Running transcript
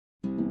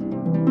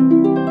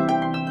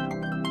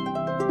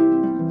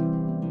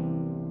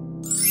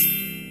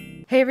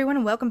Hey everyone,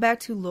 and welcome back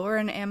to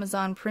Loren,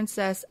 Amazon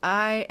Princess.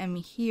 I am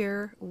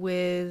here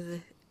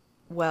with,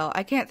 well,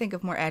 I can't think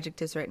of more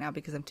adjectives right now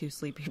because I'm too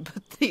sleepy,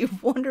 but the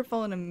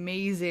wonderful and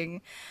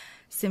amazing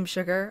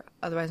xSimSugar,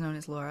 otherwise known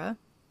as Laura.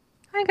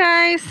 Hi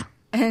guys.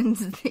 And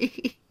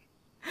the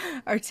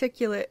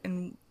articulate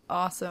and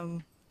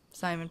awesome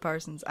Simon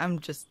Parsons. I'm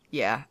just,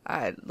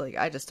 I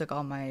just took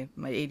all my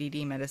ADD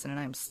medicine and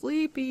I'm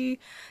sleepy.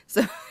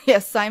 So,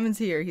 yes, Simon's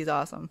here. He's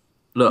awesome.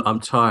 Look, I'm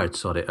tired,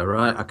 sorry,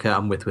 alright? Okay,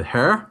 I'm with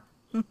her,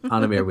 and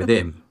I'm here with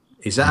him.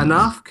 Is that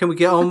enough? Can we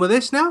get on with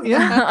this now?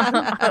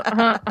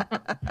 Yeah?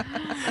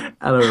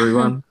 Hello,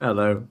 everyone.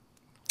 Hello.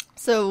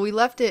 So, we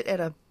left it at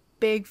a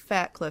big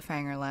fat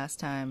cliffhanger last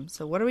time.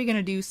 So, what are we going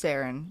to do,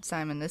 Saren?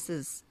 Simon, this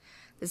is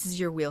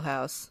your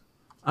wheelhouse.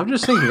 I'm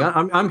just thinking,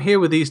 I'm here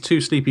with these two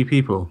sleepy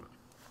people,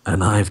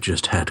 and I've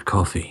just had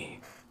coffee.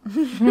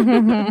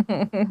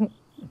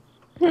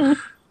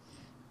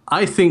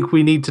 I think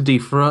we need to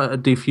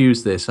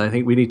defuse this. I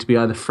think we need to be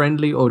either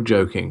friendly or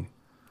joking.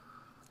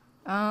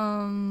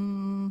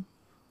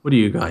 What do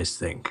you guys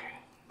think?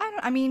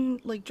 I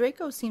mean,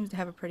 Draco seems to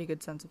have a pretty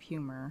good sense of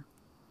humor.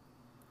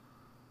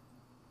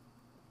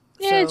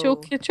 Yeah, So...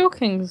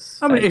 joking's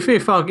I mean,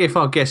 if our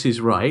guess is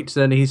right,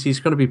 then he's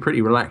going to be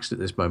pretty relaxed at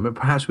this moment.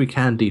 Perhaps we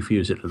can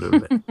defuse it a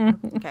little bit.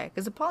 Okay,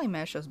 because the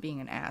polymesh shows being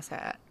an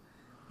asshat.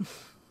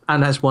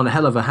 And that's one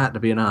hell of a hat to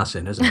be an ass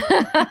in, isn't it?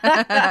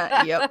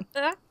 Yep.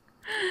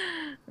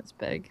 That's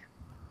big.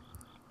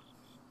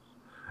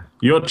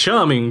 You're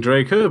charming,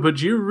 Draco,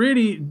 but you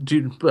really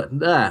do.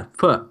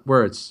 Put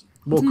words.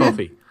 More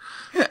coffee.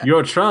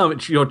 You're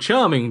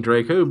charming,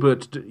 Draco,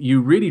 but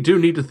you really do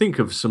need to think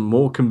of some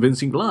more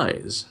convincing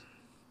lies.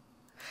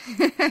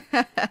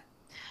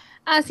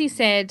 As he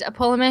said,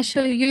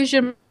 Apollomesha, use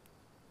your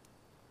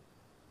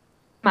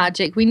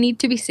magic. We need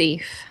to be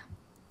safe.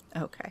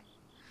 Okay.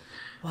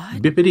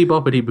 What? Bippity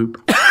boppity boop.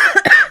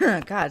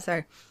 God,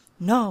 sorry.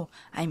 No,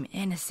 I'm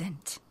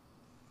innocent.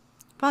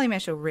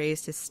 Polymesho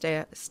raised his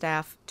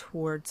staff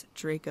towards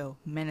Draco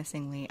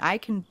menacingly. I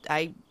can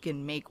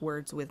make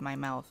words with my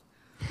mouth.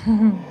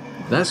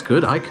 That's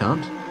good. I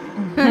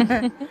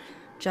can't.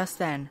 Just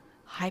then,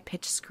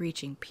 high-pitched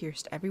screeching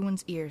pierced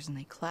everyone's ears, and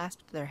they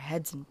clasped their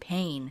heads in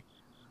pain.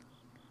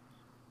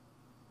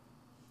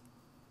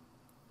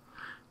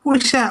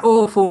 What's that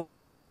awful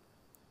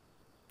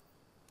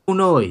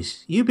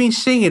noise? You've been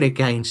singing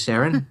again,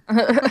 Saren.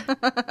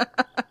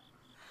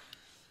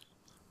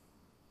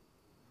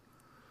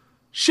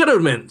 Shut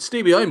up, man.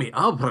 Stay behind me.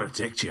 I'll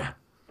protect you.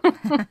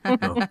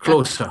 No,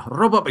 closer.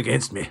 Rub up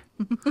against me.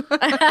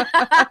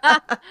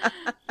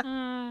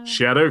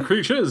 Shadow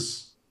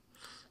creatures.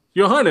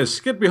 Your Highness,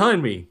 get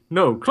behind me.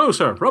 No,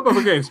 closer. Rub up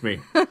against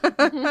me.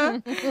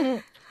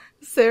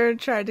 Sarah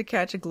tried to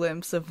catch a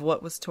glimpse of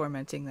what was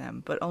tormenting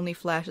them, but only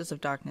flashes of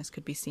darkness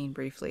could be seen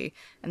briefly.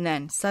 And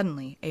then,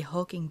 suddenly, a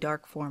hulking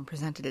dark form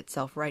presented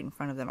itself right in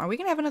front of them. Are we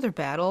going to have another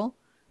battle?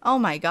 Oh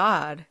my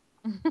god.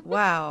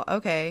 Wow,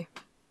 okay.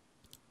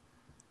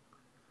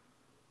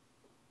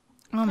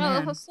 Oh,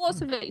 man. Well,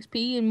 lots of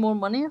XP and more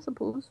money, I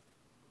suppose.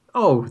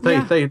 Oh,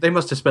 they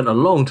must have spent a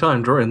long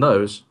time drawing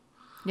those.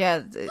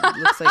 Yeah, it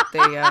looks like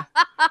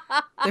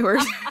they were...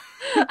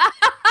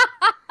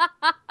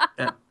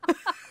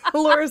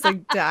 Laura's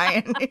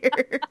dying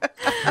here.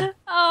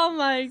 Oh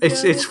my god.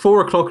 It's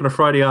 4 o'clock on a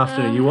Friday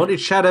afternoon. You wanted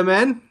Shadow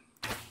Men?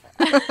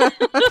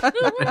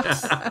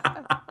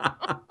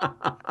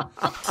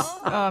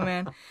 Oh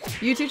man.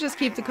 You two just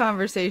keep the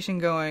conversation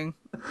going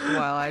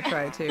while I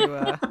try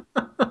to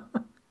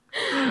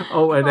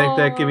Oh, and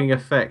they're giving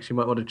effects. You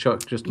might want to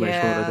chuck just to make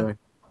sure what they're doing.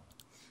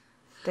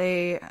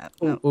 They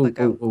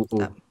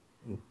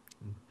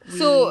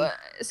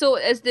So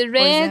is the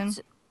red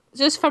Poison.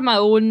 just for my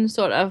own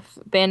sort of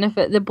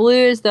benefit, the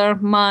blue is their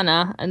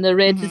mana and the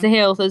red is the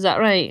health, is that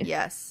right?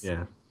 Yes.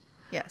 Yeah.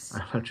 Yes.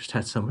 I've just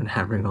had someone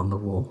hammering on the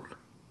wall.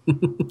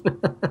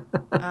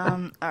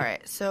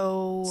 Alright,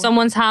 so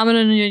Someone's hammering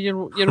on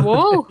your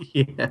wall?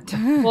 Yeah.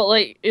 What,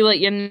 like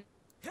your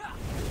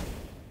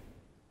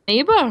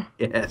neighbour?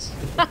 Yes.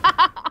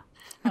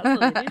 That's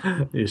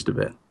hilarious. Just a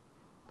bit.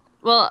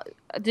 Well,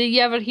 do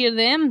you ever hear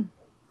them?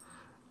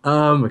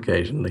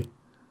 Occasionally.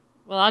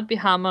 Well, I'd be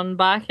hammering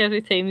back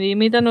every time they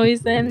made a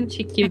noise then,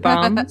 cheeky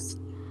bums.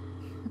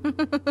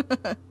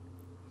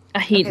 I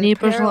hate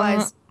neighbours like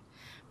that.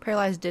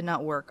 Paralyzed did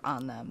not work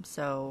on them,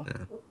 so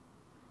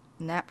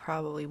and that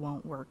probably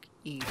won't work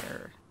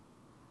either.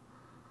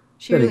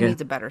 She really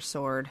needs a better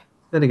sword.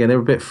 Then again, they're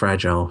a bit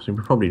fragile, so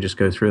we probably just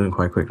go through them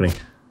quite quickly.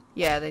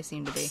 Yeah, they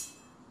seem to be.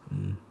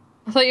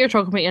 I thought you were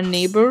talking about your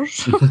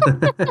neighbours.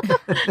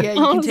 Yeah,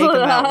 you can take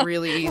them out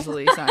really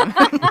easily,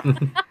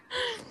 Simon.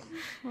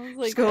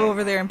 Just go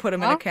over there and put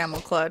them in a camel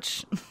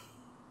clutch.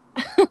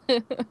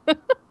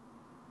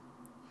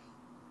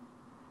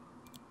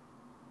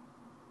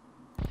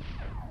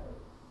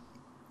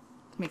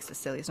 Makes the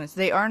silliest noise.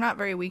 They are not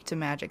very weak to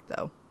magic,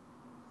 though.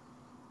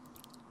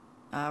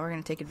 We're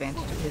going to take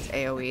advantage of his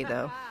AoE,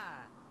 though.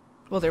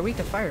 Well, they're weak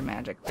to fire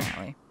magic,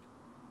 apparently.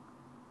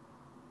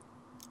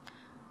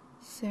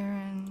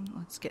 Saren,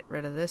 let's get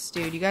rid of this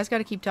dude. You guys got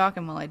to keep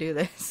talking while I do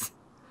this.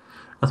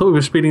 I thought we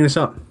were speeding this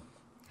up.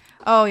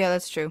 Oh, yeah,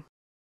 that's true.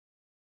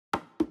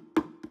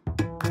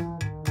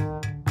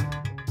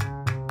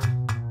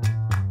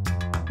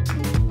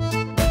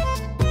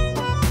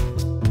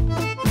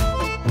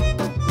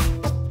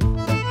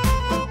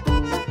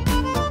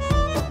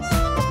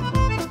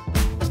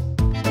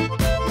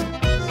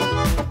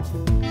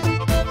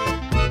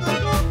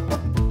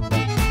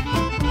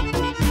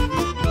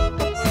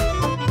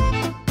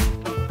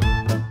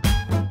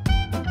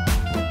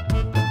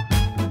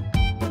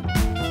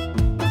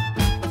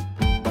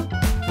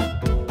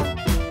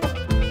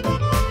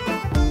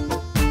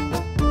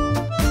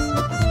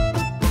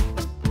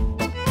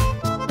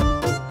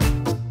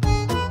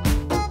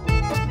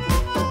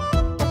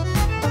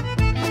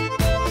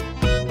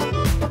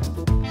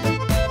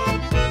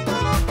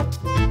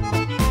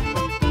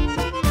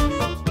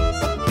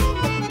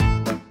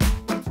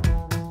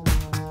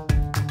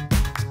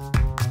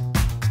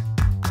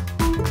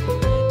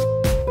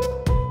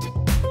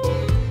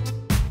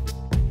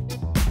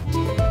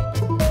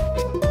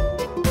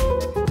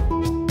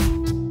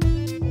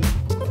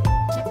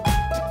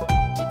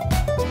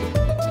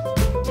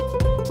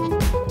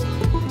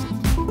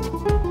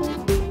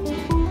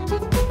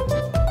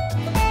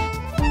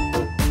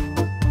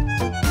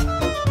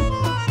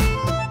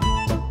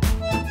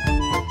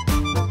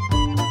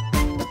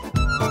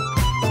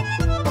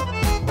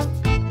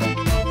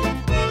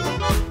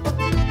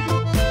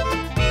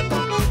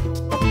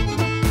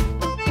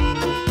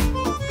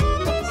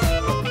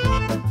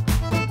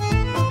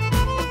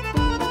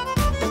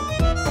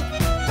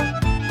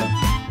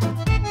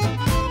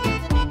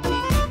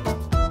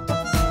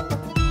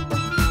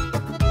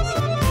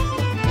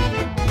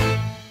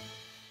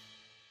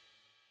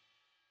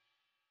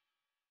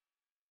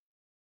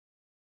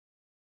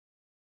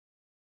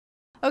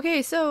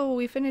 Okay, so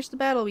we finished the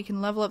battle. We can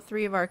level up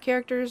 3 of our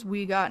characters.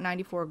 We got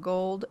 94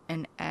 gold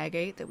and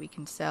agate that we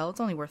can sell. It's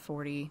only worth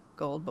 40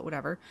 gold, but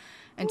whatever.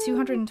 And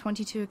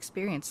 222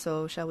 experience.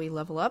 So shall we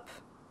level up?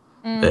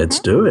 Let's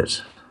do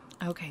it.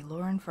 Okay,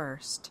 Loren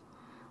first.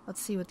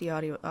 Let's see what the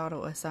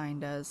auto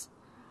assign does.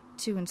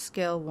 2 in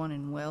skill, 1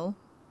 in will.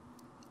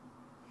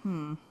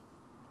 What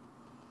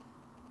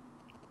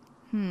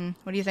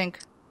do you think?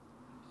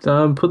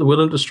 Put the will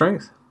into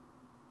strength.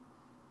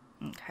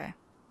 Okay.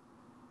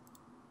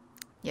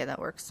 Yeah, that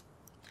works.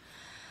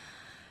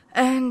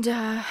 And,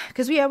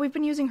 because, we've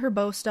been using her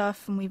bow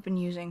stuff, and we've been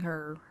using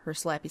her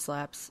slappy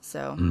slaps,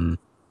 so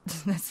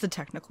that's the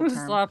technical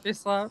term. Slappy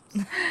slaps.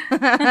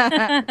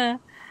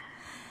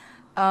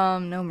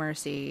 No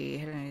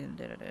mercy.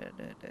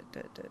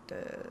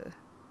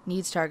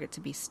 Needs target to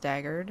be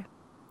staggered.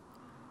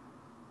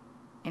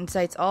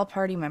 Incites all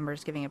party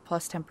members, giving a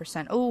plus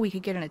 10%. Oh, we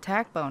could get an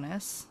attack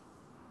bonus.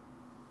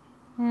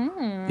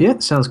 Yeah,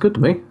 sounds good to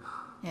me.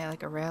 Yeah,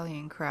 like a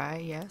rallying cry.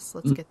 Yes,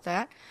 let's get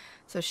that.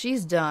 So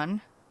she's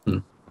done.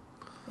 There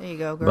you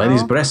go, girl. By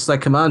these breasts I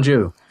command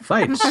you,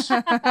 fight.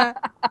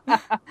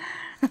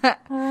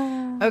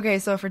 Okay,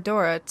 so for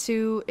Dora,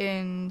 2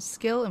 in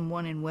skill and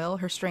 1 in will.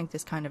 Her strength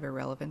is kind of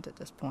irrelevant at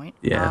this point.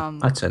 Yeah,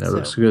 I'd say that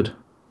looks good.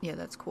 Yeah,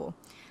 that's cool.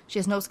 She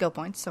has no skill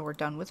points, so we're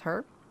done with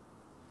her.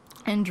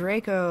 And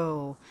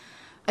Draco,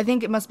 I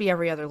think it must be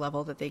every other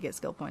level that they get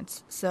skill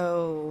points.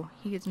 So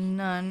he gets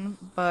none,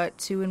 but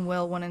 2 in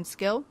will, 1 in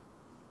skill.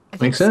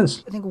 Makes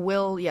sense. I think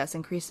will, yes,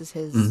 increases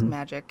his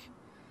magic,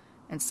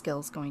 and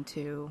skill's going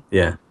to...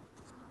 Yeah.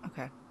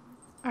 Okay.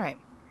 All right.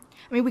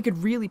 I mean, we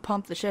could really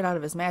pump the shit out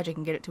of his magic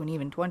and get it to an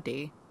even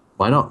 20.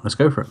 Why not? Let's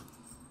go for it.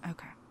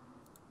 Okay.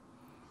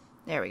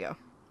 There we go.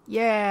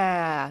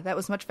 Yeah, that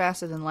was much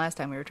faster than last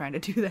time we were trying to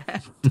do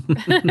that.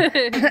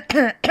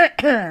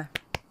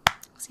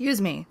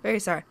 Excuse me. Very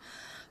sorry.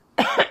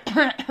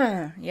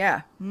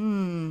 Yeah.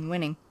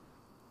 Winning.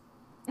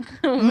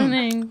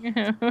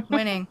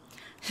 Winning.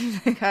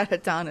 They got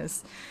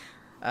Adana's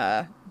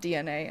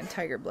DNA and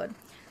tiger blood.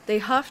 They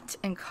huffed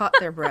and caught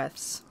their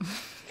breaths.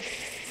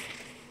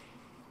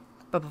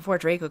 But before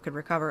Draco could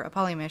recover,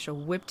 Apollyomasha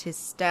whipped his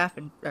staff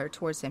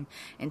towards him,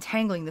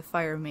 entangling the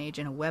fire mage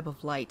in a web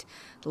of light.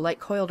 The light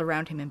coiled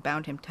around him and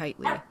bound him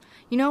tightly.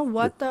 You know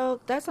what,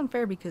 though? That's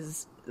unfair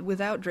because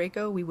without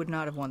Draco, we would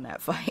not have won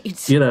that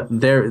fight. You know,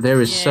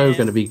 there is so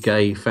going to be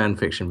gay fan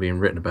fiction being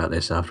written about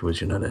this afterwards.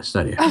 You know this,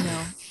 don't you?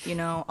 You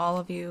know, all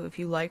of you, if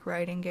you like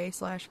writing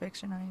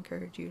gay/fiction, I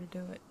encourage you to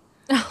do it.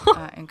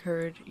 I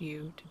encourage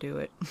you to do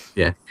it.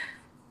 Yeah.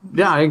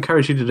 Yeah, I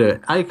encourage you to do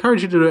it. I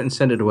encourage you to do it and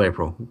send it to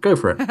April. Go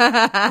for it.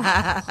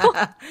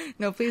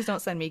 No, please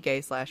don't send me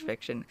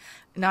gay/fiction.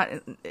 Not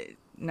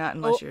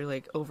unless you're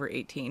like over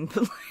 18.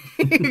 But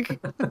like...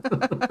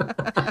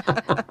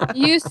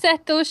 You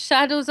set those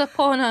shadows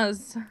upon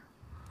us.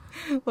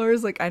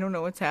 Laura's like, I don't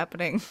know what's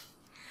happening.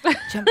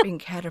 Jumping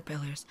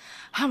caterpillars.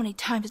 How many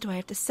times do I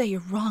have to say you're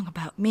wrong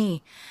about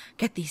me?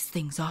 Get these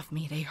things off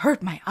me. They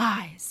hurt my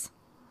eyes.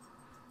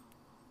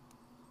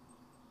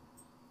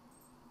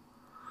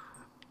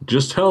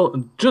 Just how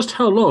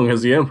long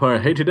has the Empire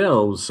hated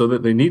elves so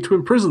that they need to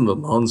imprison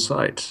them on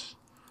sight?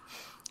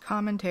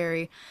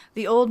 commentary.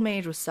 The old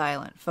mage was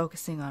silent,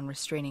 focusing on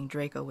restraining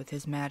Draco with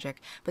his magic,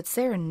 but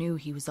Sarah knew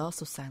he was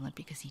also silent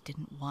because he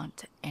didn't want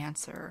to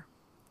answer.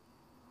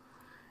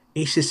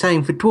 It's the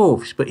same for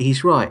dwarves, but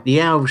he's right. The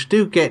elves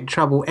do get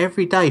trouble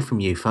every day from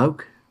you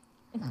folk.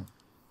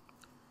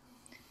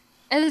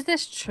 Is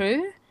this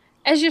true?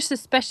 Is your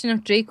suspicion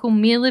of Draco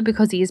merely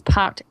because he is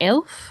part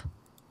elf?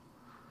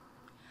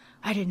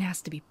 I didn't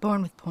ask to be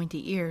born with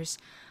pointy ears.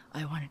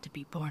 I wanted to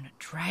be born a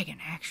dragon,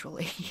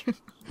 actually. He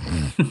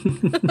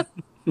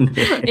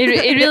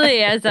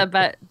really is a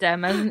bit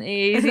dim, isn't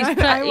he?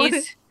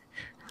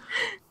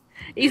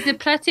 He's the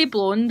pretty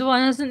blonde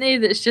one, isn't he?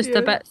 That's just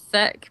a bit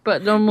thick,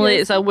 but normally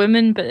it's a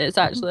woman, but it's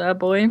actually a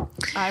boy.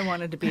 I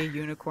wanted to be a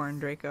unicorn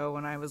Draco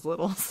when I was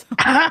little. So.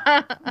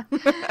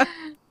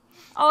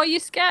 Oh, you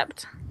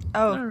skipped?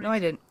 Oh, no, I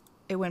didn't.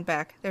 It went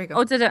back. There you go.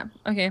 Oh, did it?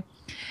 Okay.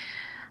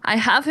 I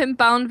have him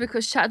bound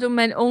because shadow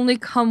men only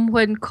come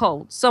when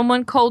called.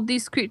 Someone called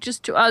these creatures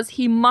to us.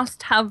 He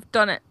must have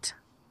done it.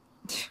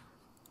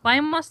 Why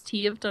must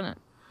he have done it?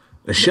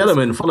 The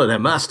Shadowmen follow their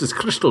master's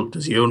crystal.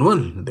 Does he own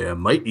one? They're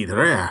mighty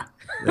rare.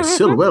 They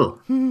still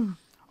will.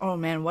 Oh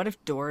man, what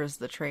if Dora's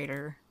the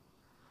traitor?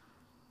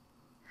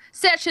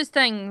 Search his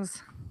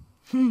things.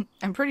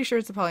 I'm pretty sure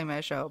it's a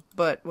Polymath show,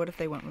 but what if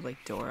they went with, like,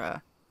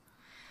 Dora?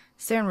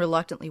 Saren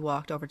reluctantly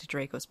walked over to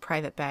Draco's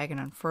private bag and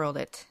unfurled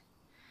it.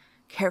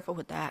 Careful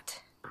with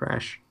that.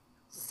 Crash.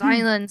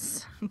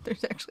 Silence.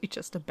 There's actually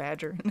just a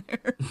badger in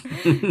there.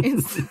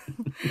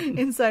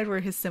 Inside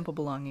were his simple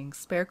belongings: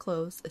 spare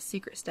clothes, a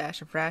secret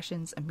stash of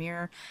rations, a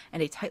mirror,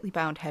 and a tightly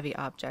bound heavy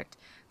object.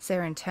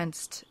 Saren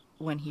tensed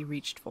when he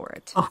reached for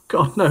it. Oh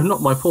god, no,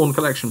 not my porn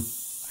collection.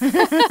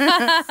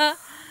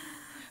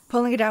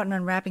 Pulling it out and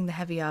unwrapping the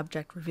heavy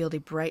object revealed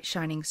a bright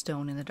shining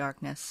stone in the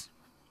darkness.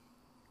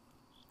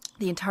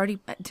 The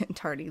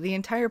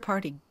entire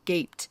party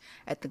gaped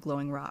at the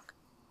glowing rock.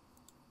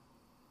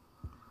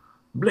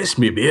 Bless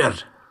me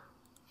beard.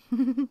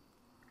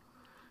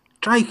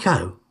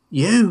 Draco,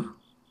 you?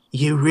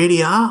 You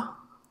really are?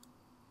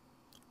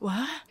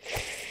 What?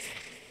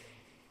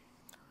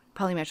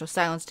 Polymacho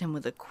silenced him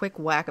with a quick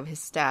whack of his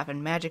staff,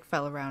 and magic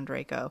fell around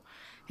Draco.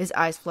 His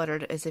eyes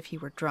fluttered as if he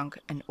were drunk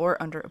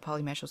or under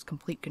Polymacho's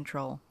complete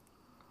control.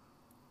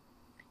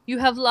 You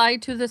have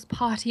lied to this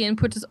party and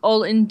put us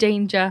all in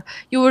danger.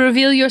 You will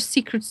reveal your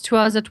secrets to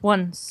us at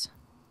once.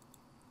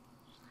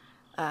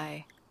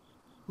 I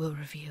will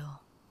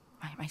reveal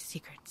my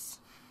secrets.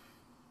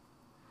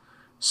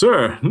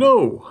 Sir,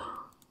 no.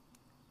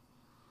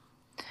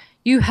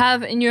 You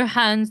have in your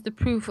hands the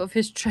proof of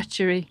his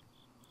treachery.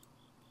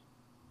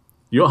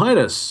 Your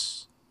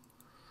Highness.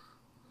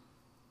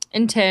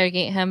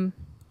 Interrogate him.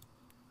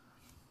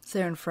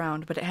 Saren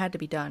frowned, but it had to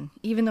be done.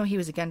 Even though he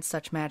was against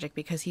such magic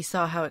because he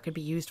saw how it could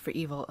be used for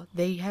evil,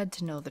 they had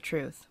to know the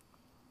truth.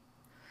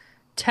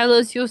 Tell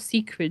us your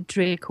secret,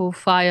 Draco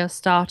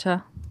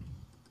Firestarter.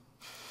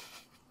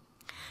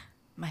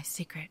 My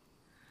secret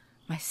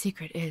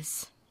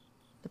is...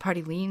 The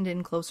party leaned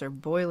in closer,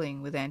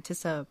 boiling with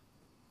anticipation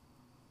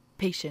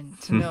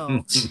to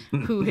know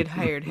who had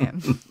hired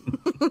him.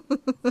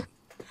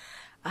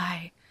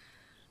 I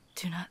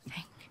do not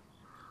think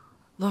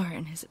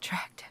Loren is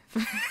attractive.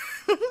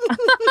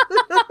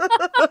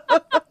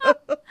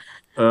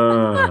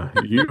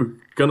 You're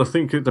gonna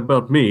think it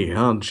about me,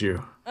 aren't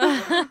you?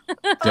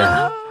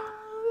 That's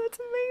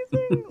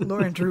amazing.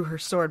 Loren drew her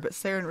sword, but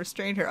Saren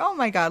restrained her. Oh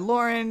my god,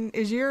 Loren,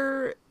 is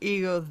your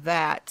ego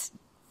that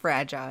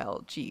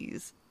fragile?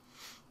 Jeez.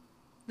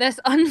 This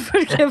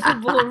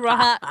unforgivable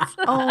rat.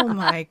 Oh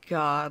my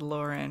god,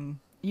 Loren.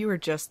 You are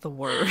just the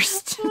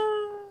worst.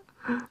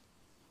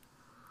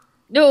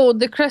 No,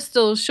 the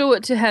crystal. Show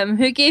it to him.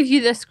 Who gave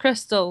you this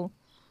crystal?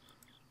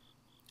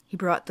 He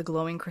brought the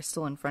glowing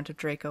crystal in front of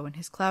Draco, and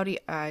his cloudy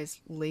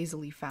eyes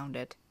lazily found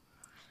it.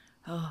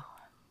 Oh,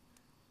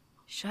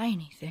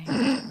 shiny thing.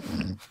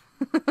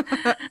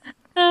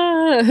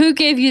 Who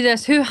gave you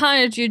this? Who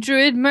hired you?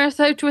 Druid, mirth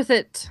out with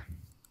it.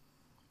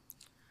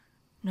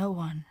 No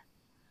one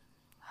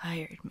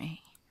hired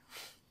me.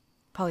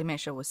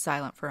 Polymacho was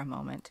silent for a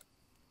moment.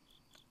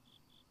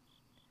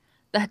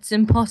 That's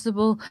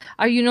impossible.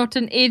 Are you not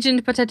an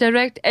agent but a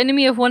direct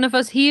enemy of one of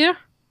us here?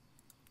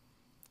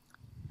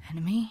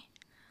 Enemy?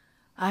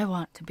 I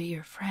want to be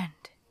your friend.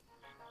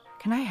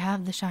 Can I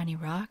have the shiny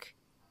rock?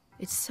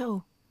 It's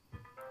so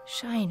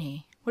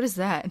shiny. What is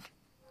that?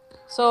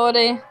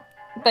 Sorry.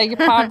 Beg your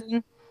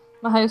pardon.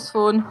 My house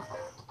phone.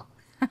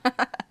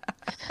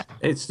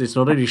 It's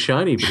not only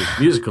shiny, but it's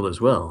musical as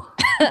well.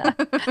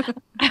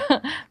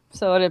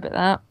 Sorry about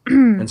that.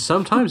 And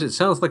sometimes it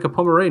sounds like a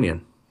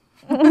Pomeranian.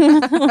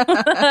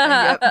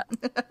 Yep.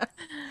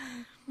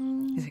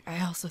 He's like, I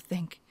also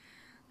think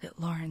that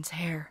Lauren's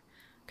hair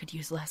could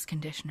use less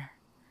conditioner.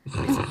 It's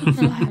a little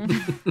flat.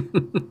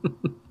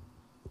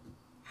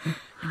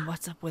 And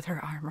what's up with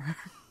her armor?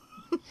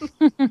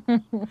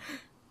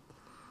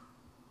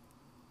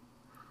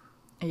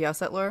 Are you all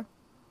set, Laura?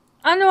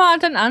 I know I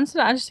didn't answer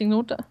it. I just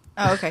ignored it.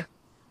 Oh, okay.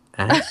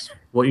 That's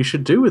what you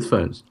should do with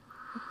phones.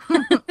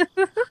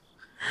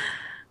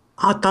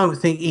 I don't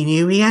think he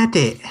knew he had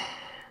it.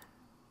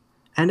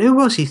 And who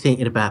was he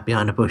thinking about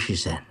behind the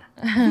bushes then?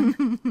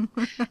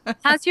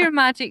 Has your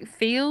magic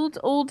failed,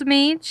 old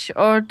mage,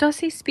 or does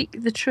he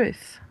speak the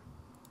truth?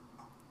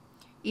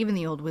 Even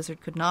the old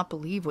wizard could not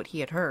believe what he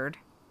had heard.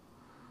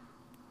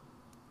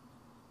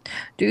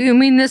 Do you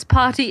mean this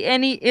party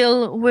any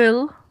ill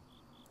will?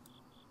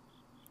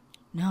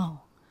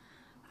 No,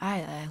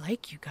 I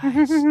like you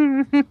guys,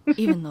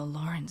 even though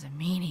Loren's a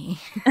meanie.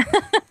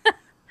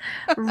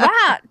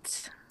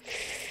 Rat!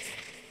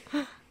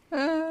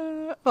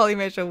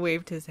 Polymetra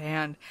waved his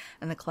hand,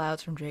 and the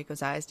clouds from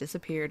Draco's eyes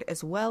disappeared,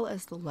 as well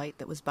as the light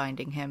that was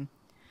binding him.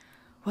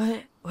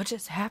 What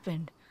just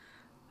happened?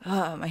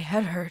 My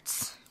head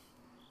hurts.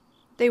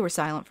 They were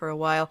silent for a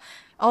while,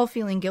 all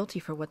feeling guilty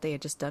for what they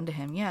had just done to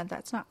him. Yeah,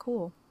 that's not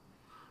cool.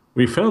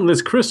 We found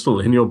this crystal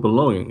in your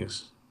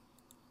belongings.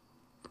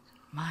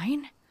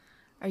 Mine?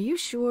 Are you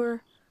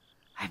sure?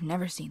 I've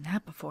never seen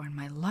that before in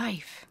my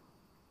life.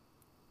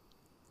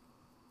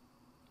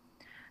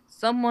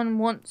 Someone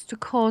wants to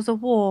cause a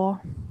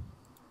war.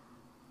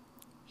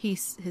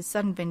 His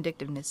sudden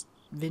vindictiveness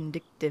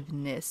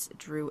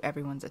drew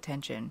everyone's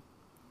attention.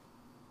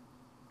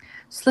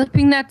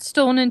 Slipping that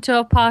stone into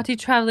a party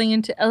traveling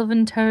into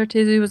elven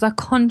territory was a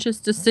conscious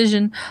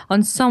decision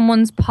on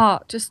someone's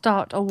part to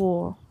start a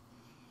war.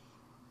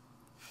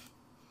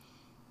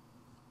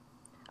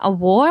 A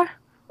war?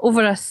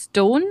 Over a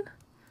stone?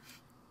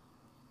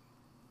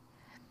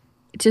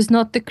 It is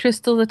not the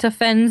crystal that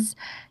offends.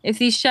 If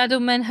these shadow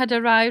men had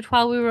arrived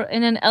while we were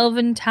in an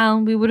elven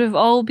town, we would have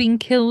all been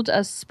killed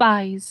as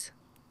spies.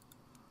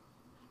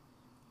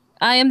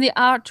 I am the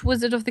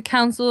arch-wizard of the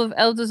Council of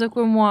Elders of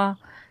Grimoire.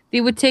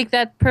 They would take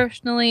that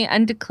personally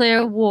and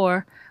declare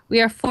war.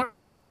 We are fortunate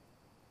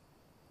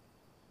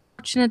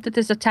that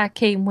this attack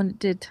came when it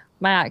did.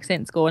 My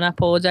accent's going. I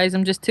apologise.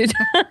 I'm just too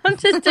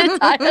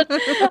tired.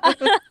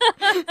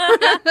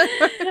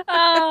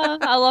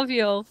 I love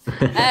you all.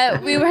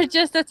 We were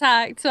just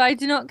attacked, so I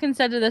do not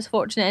consider this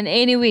fortunate in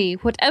any way.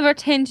 Whatever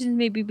tensions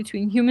may be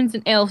between humans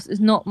and elves is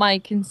not my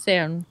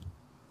concern.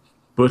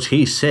 But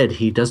he said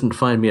he doesn't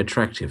find me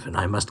attractive, and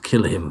I must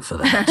kill him for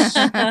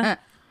that.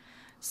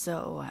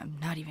 So I'm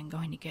not even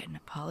going to get an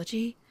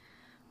apology?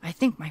 I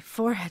think my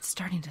forehead's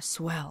starting to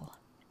swell.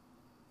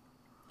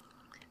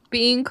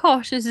 Being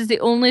cautious is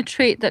the only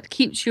trait that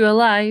keeps you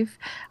alive.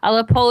 I'll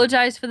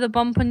apologise for the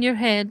bump on your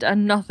head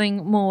and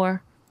nothing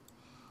more.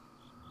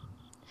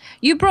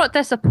 You brought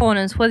this upon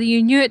us, whether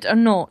you knew it or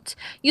not.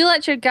 You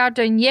let your guard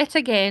down yet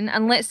again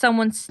and let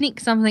someone sneak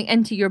something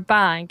into your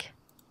bag.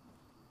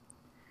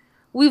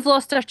 We've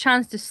lost our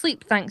chance to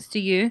sleep thanks to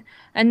you,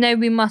 and now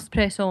we must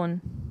press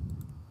on.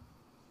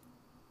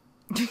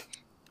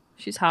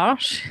 She's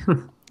harsh.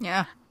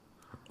 Yeah.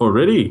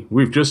 Already?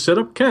 We've just set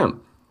up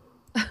camp.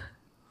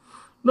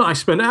 No, I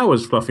spent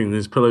hours fluffing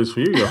these pillows for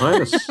you, Your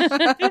Highness.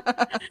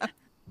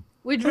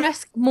 We'd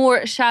risk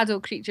more shadow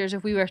creatures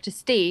if we were to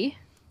stay.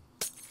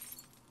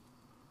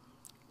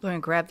 Loren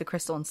grabbed the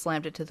crystal and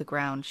slammed it to the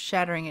ground,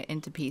 shattering it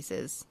into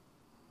pieces.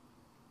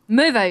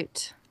 Move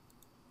out.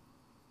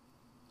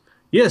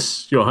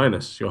 Yes, Your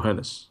Highness, Your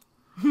Highness.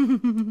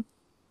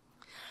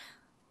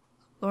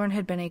 Loren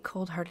had been a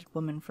cold-hearted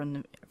woman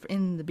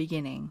in the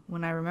beginning.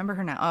 When I remember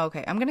her now... Oh,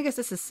 okay. I'm going to guess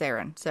this is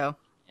Saren, so...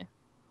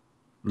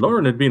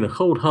 Loren had been a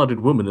cold-hearted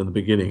woman in the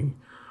beginning.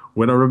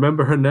 When I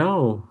remember her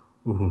now...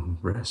 Ooh,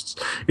 rests.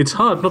 It's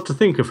hard not to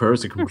think of her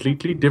as a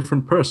completely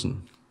different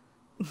person.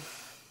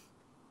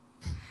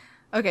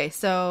 Okay,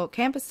 so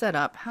camp is set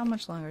up. How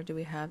much longer do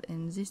we have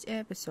in this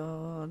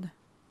episode?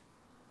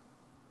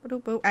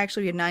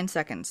 Actually, we have 9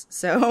 seconds,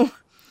 so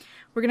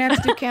we're going to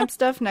have to do camp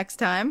stuff next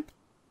time.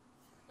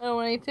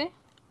 Alrighty.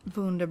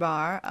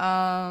 Wunderbar.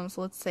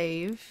 So let's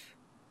save.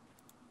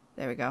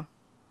 There we go.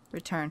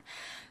 Return.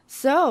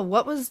 So,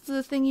 what was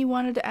the thing you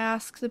wanted to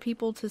ask the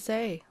people to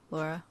say,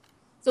 Laura?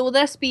 So will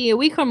this be a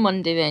week on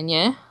Monday then,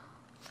 yeah?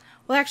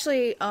 Well,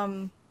 actually,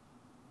 I'm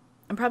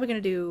probably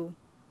going to do...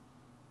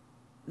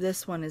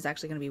 This one is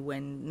actually going to be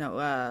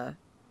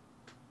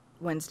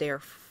Wednesday or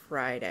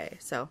Friday,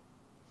 so...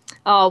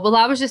 Oh, well,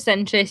 I was just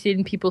interested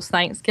in people's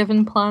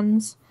Thanksgiving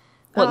plans.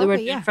 What they were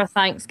doing for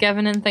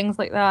Thanksgiving and things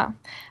like that.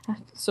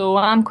 So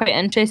I'm quite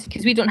interested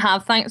because we don't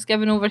have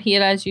Thanksgiving over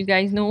here, as you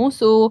guys know.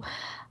 So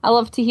I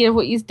love to hear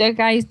what you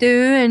guys do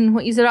and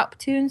what you're up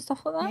to and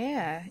stuff like that.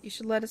 Yeah, you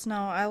should let us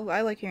know.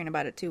 I like hearing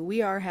about it too.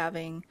 We are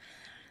having,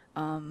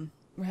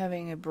 we're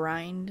having a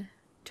brined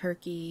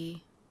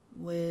turkey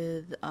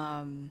with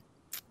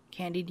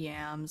candied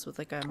yams with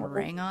like a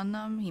meringue on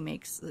them.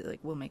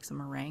 We'll make some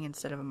meringue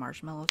instead of a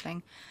marshmallow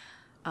thing.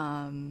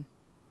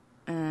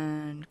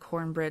 And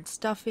cornbread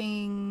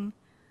stuffing,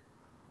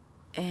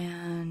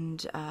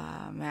 and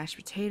mashed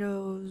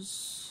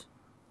potatoes.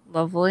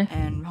 Lovely.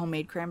 And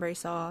homemade cranberry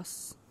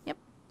sauce. Yep.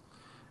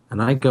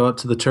 And I go up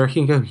to the turkey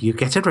and go, you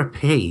get a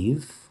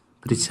reprieve,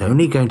 but it's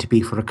only going to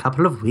be for a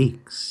couple of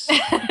weeks.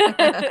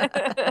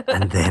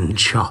 And then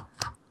chop.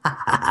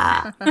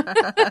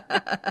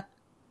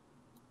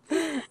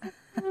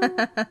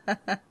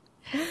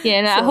 Yeah,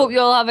 and I hope you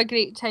all have a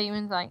great time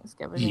in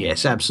Thanksgiving.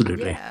 Yes,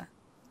 absolutely. Yeah.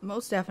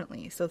 Most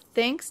definitely. So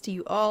thanks to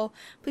you all.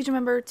 Please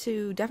remember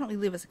to definitely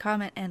leave us a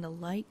comment and a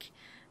like.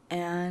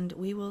 And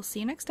we will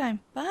see you next time.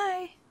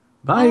 Bye.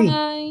 Bye.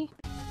 Bye.